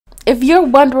if you're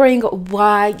wondering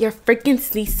why your freaking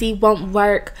CC won't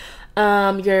work,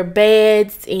 your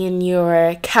beds and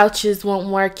your couches won't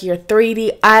work, your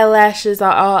 3D eyelashes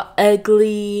are all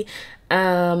ugly,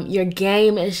 your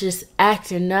game is just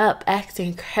acting up,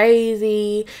 acting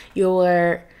crazy,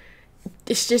 your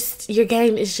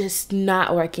game is just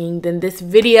not working, then this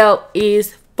video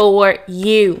is for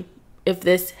you. If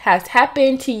this has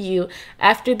happened to you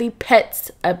after the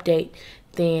pets update,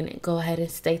 then go ahead and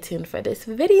stay tuned for this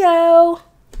video.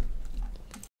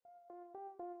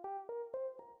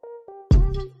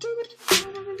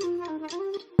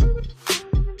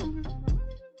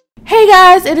 Hey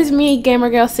guys, it is me,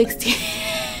 GamerGirl16.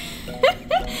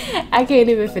 I can't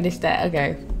even finish that.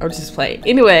 Okay, I'll just play it.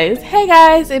 Anyways, hey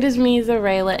guys, it is me,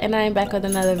 Xureila, and I am back with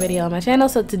another video on my channel.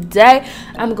 So today,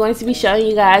 I'm going to be showing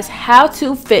you guys how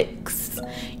to fix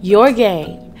your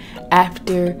game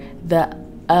after the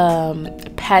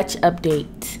patch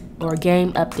update or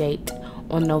game update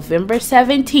on November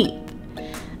 17th.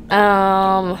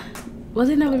 Was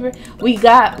it November? We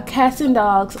got cats and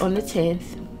dogs on the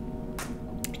 10th.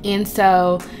 And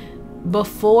so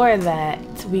before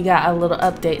that, we got a little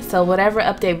update. So whatever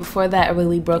update before that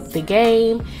really broke the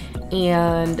game,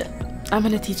 and I'm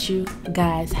gonna teach you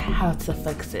guys how to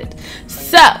fix it.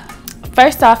 So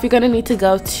first off, you're gonna need to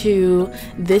go to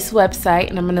this website,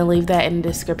 and I'm gonna leave that in the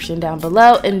description down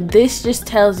below. And this just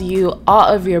tells you all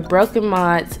of your broken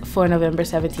mods for November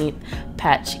 17th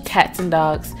patch, cats and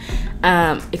dogs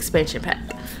expansion pack.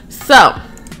 So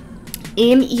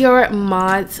in your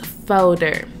mods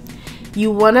folder, you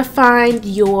want to find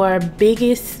your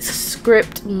biggest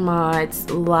script mods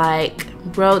like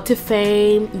Road to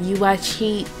Fame, UI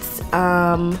cheats,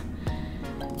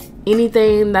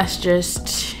 anything that's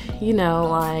just, you know,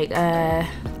 like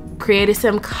created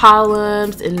some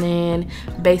columns, and then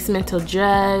basemental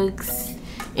drugs,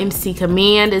 MC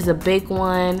command is a big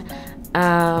one,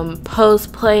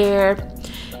 post player,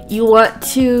 you want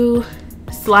to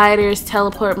sliders,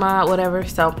 teleport mod, whatever.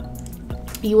 So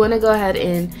you want to go ahead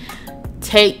and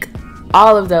take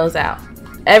all of those out,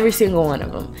 every single one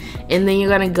of them, and then you're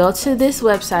going to go to this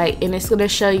website, and it's going to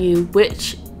show you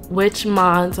which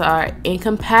mods are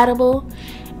incompatible,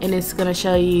 and it's going to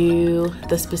show you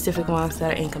the specific mods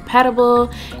that are incompatible,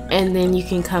 and then you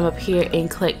can come up here and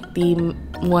click the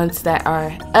ones that are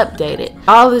updated.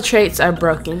 All the traits are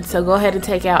broken, so go ahead and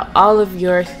take out all of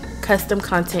your custom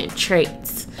content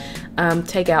traits.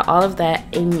 Take out all of that,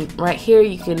 and right here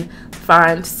you can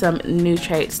find some new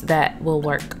traits that will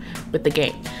work with the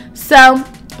game. So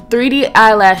 3D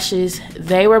eyelashes,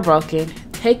 they were broken.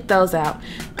 Take those out.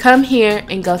 Come here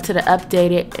and go to the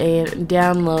updated and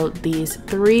download these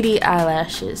 3D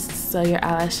eyelashes so your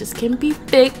eyelashes can be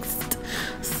fixed.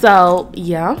 So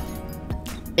yeah,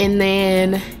 and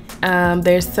then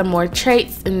there's some more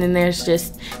traits, and then there's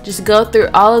just go through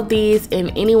all of these,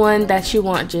 and anyone that you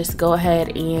want, just go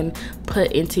ahead and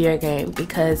put into your game,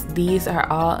 because these are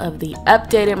all of the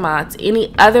updated mods.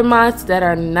 Any other mods that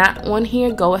are not on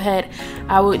here, go ahead,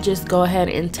 I would just go ahead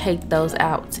and take those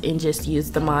out and just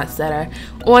use the mods that are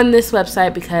on this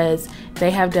website, because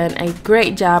they have done a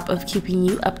great job of keeping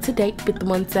you up to date with the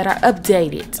ones that are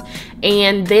updated.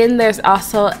 And then there's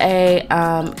also a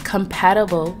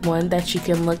compatible one that you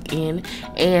can look in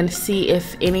and see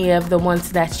if any of the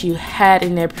ones that you had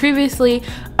in there previously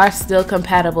are still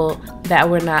compatible that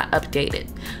were not updated.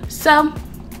 So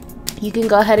you can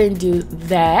go ahead and do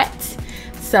that.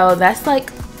 So that's like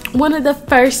one of the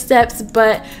first steps,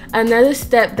 but another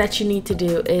step that you need to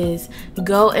do is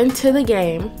go into the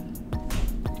game,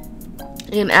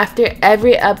 and after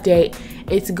every update,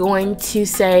 it's going to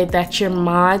say that your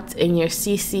mods and your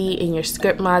CC and your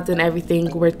script mods and everything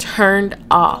were turned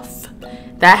off.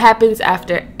 That happens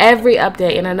after every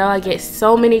update, and I know I get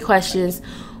so many questions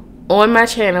on my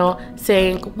channel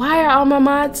saying, why are all my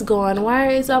mods gone?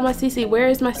 Why is all my CC? Where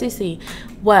is my CC?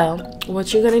 Well,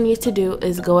 what you're gonna need to do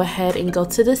is go ahead and go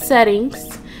to the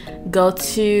settings, go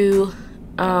to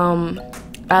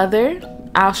other,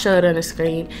 I'll show it on the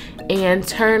screen, and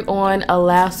turn on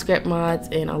allow script mods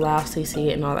and allow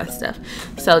CC and all that stuff.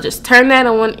 So just turn that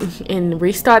on and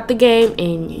restart the game,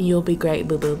 and you'll be great,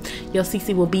 boo boo. Your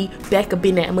CC will be back up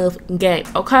in that motherfucking game,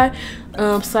 okay?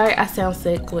 Sorry I sound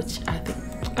sick, which I think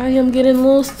I am getting a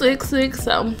little sick,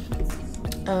 so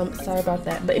sorry about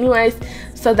that. But anyways,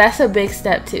 so that's a big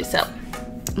step too. So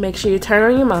make sure you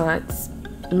turn on your mods,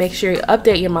 make sure you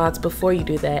update your mods before you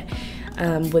do that.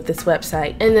 With this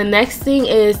website. And the next thing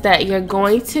is that you're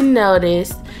going to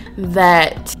notice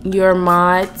that your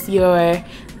mods, your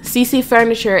CC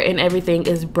furniture and everything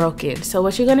is broken. So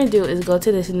what you're going to do is go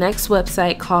to this next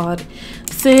website called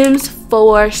Sims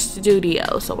 4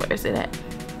 Studio. So where is it at?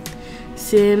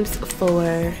 Sims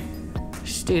 4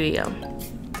 Studio.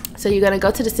 So you're going to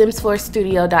go to the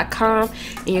sims4studio.com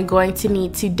and you're going to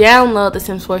need to download the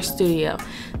Sims 4 Studio.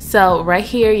 So right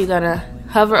here, you're going to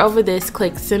hover over this,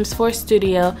 click Sims 4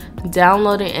 Studio,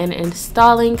 downloading and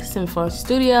installing Sims 4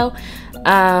 Studio.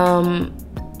 And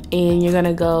you're going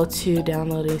to go to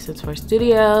downloading Sims 4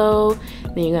 Studio.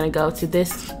 Then you're going to go to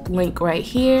this link right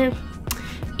here.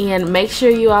 And make sure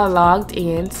you are logged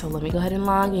in. So let me go ahead and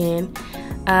log in.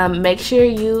 Make sure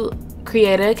you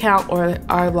create an account or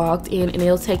are logged in, and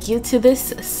it'll take you to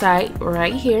this site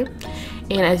right here.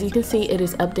 And as you can see, it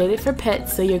is updated for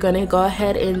pets, so you're going to go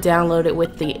ahead and download it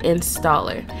with the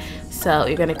installer. So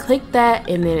you're going to click that,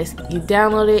 and then you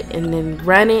download it and then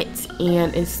run it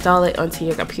and install it onto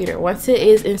your computer. Once it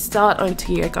is installed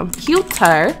onto your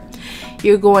computer,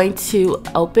 you're going to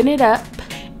open it up,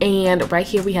 and right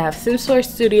here we have Sims 4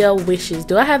 Studio Wishes.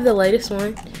 Do I have the latest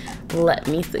one? Let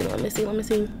me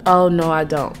see. Oh no, I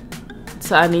don't.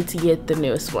 So I need to get the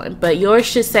newest one, but yours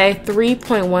should say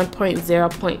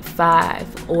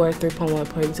 3.1.0.5 or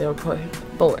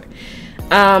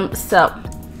 3.1.0.4. So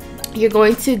you're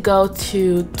going to go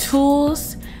to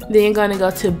tools, then you're going to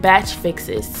go to batch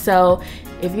fixes. So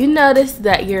if you notice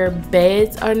that your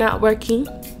beds are not working,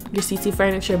 your CC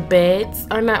furniture beds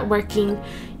are not working,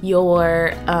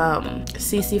 your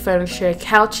CC furniture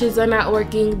couches are not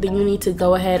working, then you need to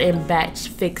go ahead and batch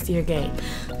fix your game.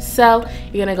 So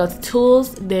you're gonna go to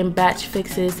tools, then batch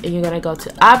fixes, and you're gonna go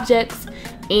to objects,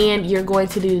 and you're going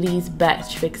to do these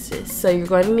batch fixes. So you're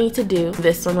going to need to do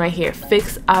this one right here,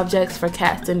 fix objects for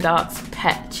cats and dogs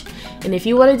patch. And if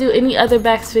you want to do any other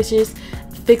batch fixes,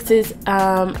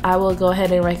 I will go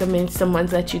ahead and recommend some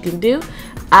ones that you can do.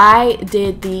 I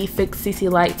did the fix CC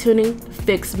light tuning,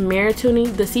 fix mirror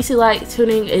tuning. The CC light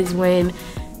tuning is when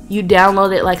you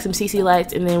download it like some CC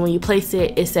lights, and then when you place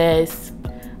it, it says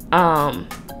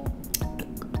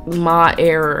mod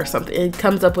error or something. It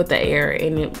comes up with the error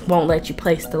and it won't let you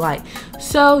place the light.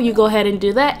 So you go ahead and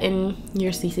do that, and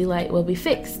your CC light will be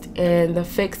fixed. And the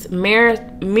fix mirror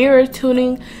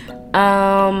tuning,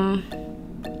 I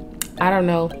don't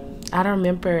know. I don't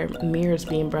remember mirrors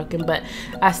being broken, but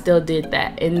I still did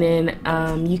that. And then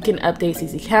you can update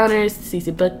CC counters,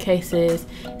 CC bookcases,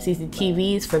 CC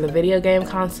TVs for the video game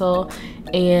console.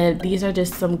 And these are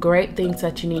just some great things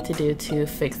that you need to do to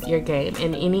fix your game.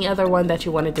 And any other one that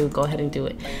you want to do, go ahead and do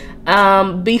it.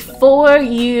 Before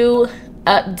you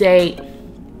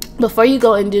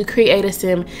go and do create a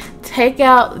sim, take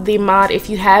out the mod. If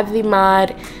you have the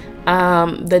mod,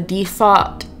 the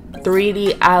default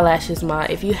 3D eyelashes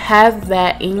mod, if you have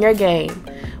that in your game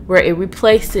where it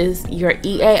replaces your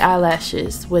EA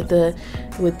eyelashes with the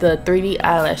 3D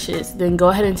eyelashes, then go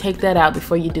ahead and take that out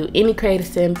before you do any creative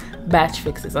sim batch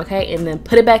fixes, okay? And then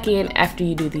put it back in after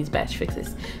you do these batch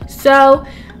fixes. So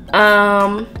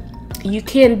you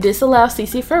can disallow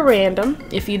CC for random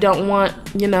if you don't want,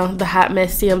 you know, the hot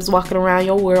mess sims walking around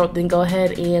your world. Then go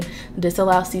ahead and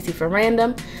disallow CC for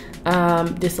random,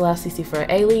 disallow CC for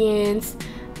aliens.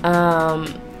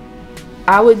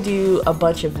 I would do a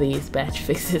bunch of these batch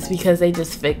fixes because they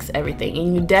just fix everything.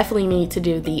 And you definitely need to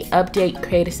do the update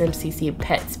creative sim CC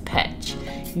pets patch.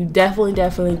 You definitely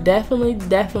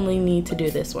need to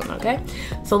do this one, okay?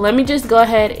 So let me just go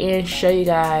ahead and show you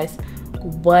guys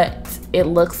what it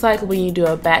looks like when you do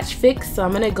a batch fix. So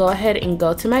I'm gonna go ahead and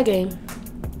go to my game,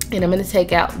 and I'm gonna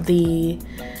take out the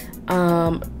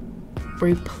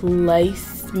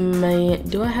replacement.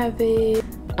 Do I have it?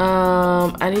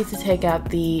 I need to take out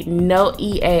the no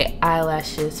EA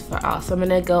eyelashes for all. So I'm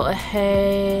gonna go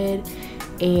ahead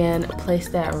and place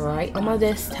that right on my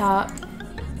desktop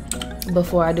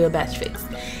before I do a batch fix.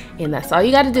 And that's all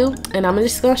you gotta do. And I'm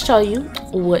just gonna show you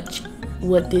what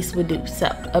this would do. So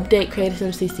update creative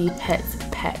sim CC pets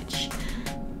patch.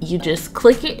 You just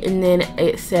click it, and then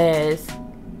it says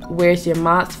where's your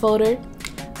mods folder,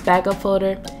 backup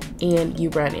folder, and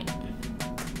you run it.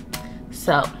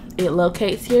 So it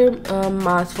locates your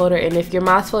mods folder, and if your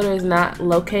mods folder is not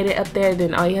located up there,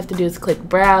 then all you have to do is click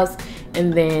browse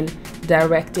and then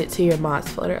direct it to your mods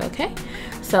folder, okay?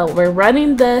 So we're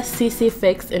running the CC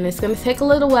fix, and it's going to take a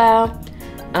little while.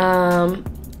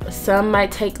 Some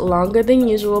might take longer than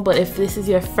usual, but if this is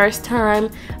your first time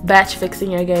batch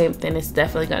fixing your game, then it's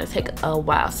definitely going to take a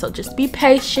while. So just be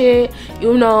patient,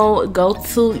 you know, go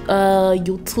to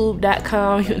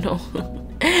youtube.com, you know,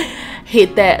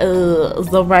 hit that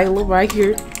Xureila right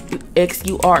here,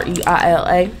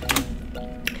 Xureila,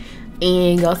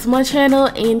 and go to my channel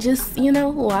and just, you know,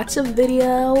 watch a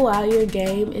video while your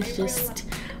game is just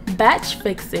batch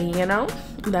fixing, you know.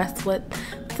 That's what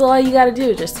that's all you gotta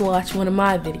do. Just watch one of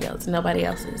my videos, nobody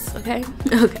else's, okay?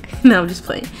 Okay, no, I'm just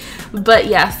playing. But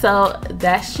yeah, so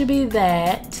that should be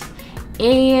that.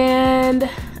 And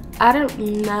I don't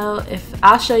know if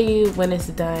I'll show you when it's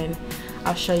done.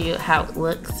 I'll show you how it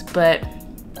looks, but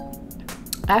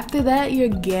after that your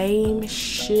game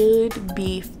should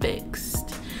be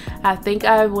fixed. I think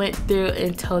I went through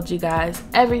and told you guys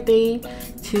everything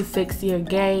to fix your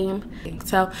game.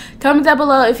 So comment down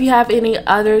below if you have any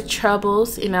other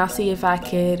troubles and I'll see if I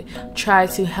could try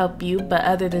to help you. But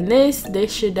other than this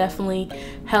should definitely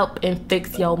help and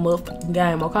fix your motherfucking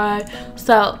game, okay?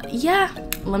 So yeah,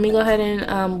 let me go ahead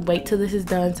and wait till this is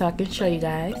done so I can show you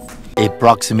guys.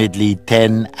 Approximately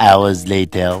 10 hours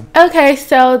later. Okay,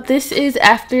 so this is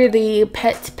after the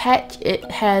pet patch. It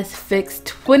has fixed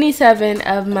 27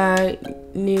 of my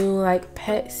new like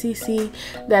pet CC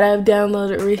that I've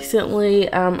downloaded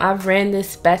recently. I've ran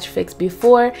this batch fix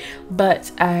before,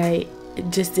 but I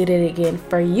just did it again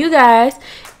for you guys,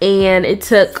 and it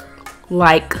took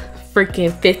like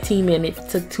freaking 15 minutes. It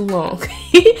took too long.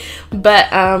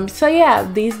 But so yeah,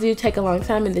 these do take a long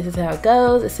time, and this is how it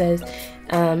goes. It says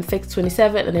fix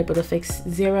 27, unable to fix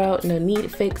 0, no need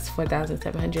fix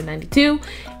 4,792,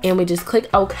 and we just click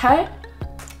OK,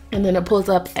 and then it pulls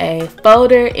up a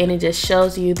folder and it just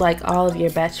shows you like all of your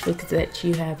batch fixes that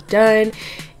you have done,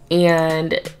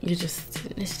 and it's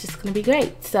just gonna be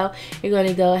great. So you're going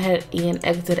to go ahead and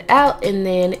exit out, and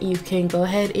then you can go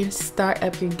ahead and start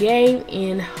up your game,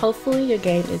 and hopefully your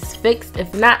game is fixed.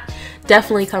 If not,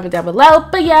 definitely comment down below.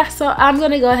 But yeah, so I'm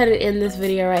gonna go ahead and end this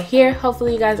video right here.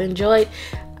 Hopefully you guys enjoyed.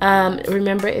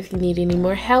 Remember, if you need any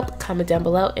more help, comment down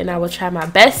below and I will try my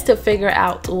best to figure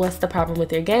out what's the problem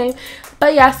with your game.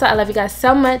 But yeah, so I love you guys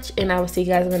so much, and I will see you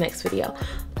guys in the next video.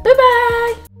 Bye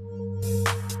bye.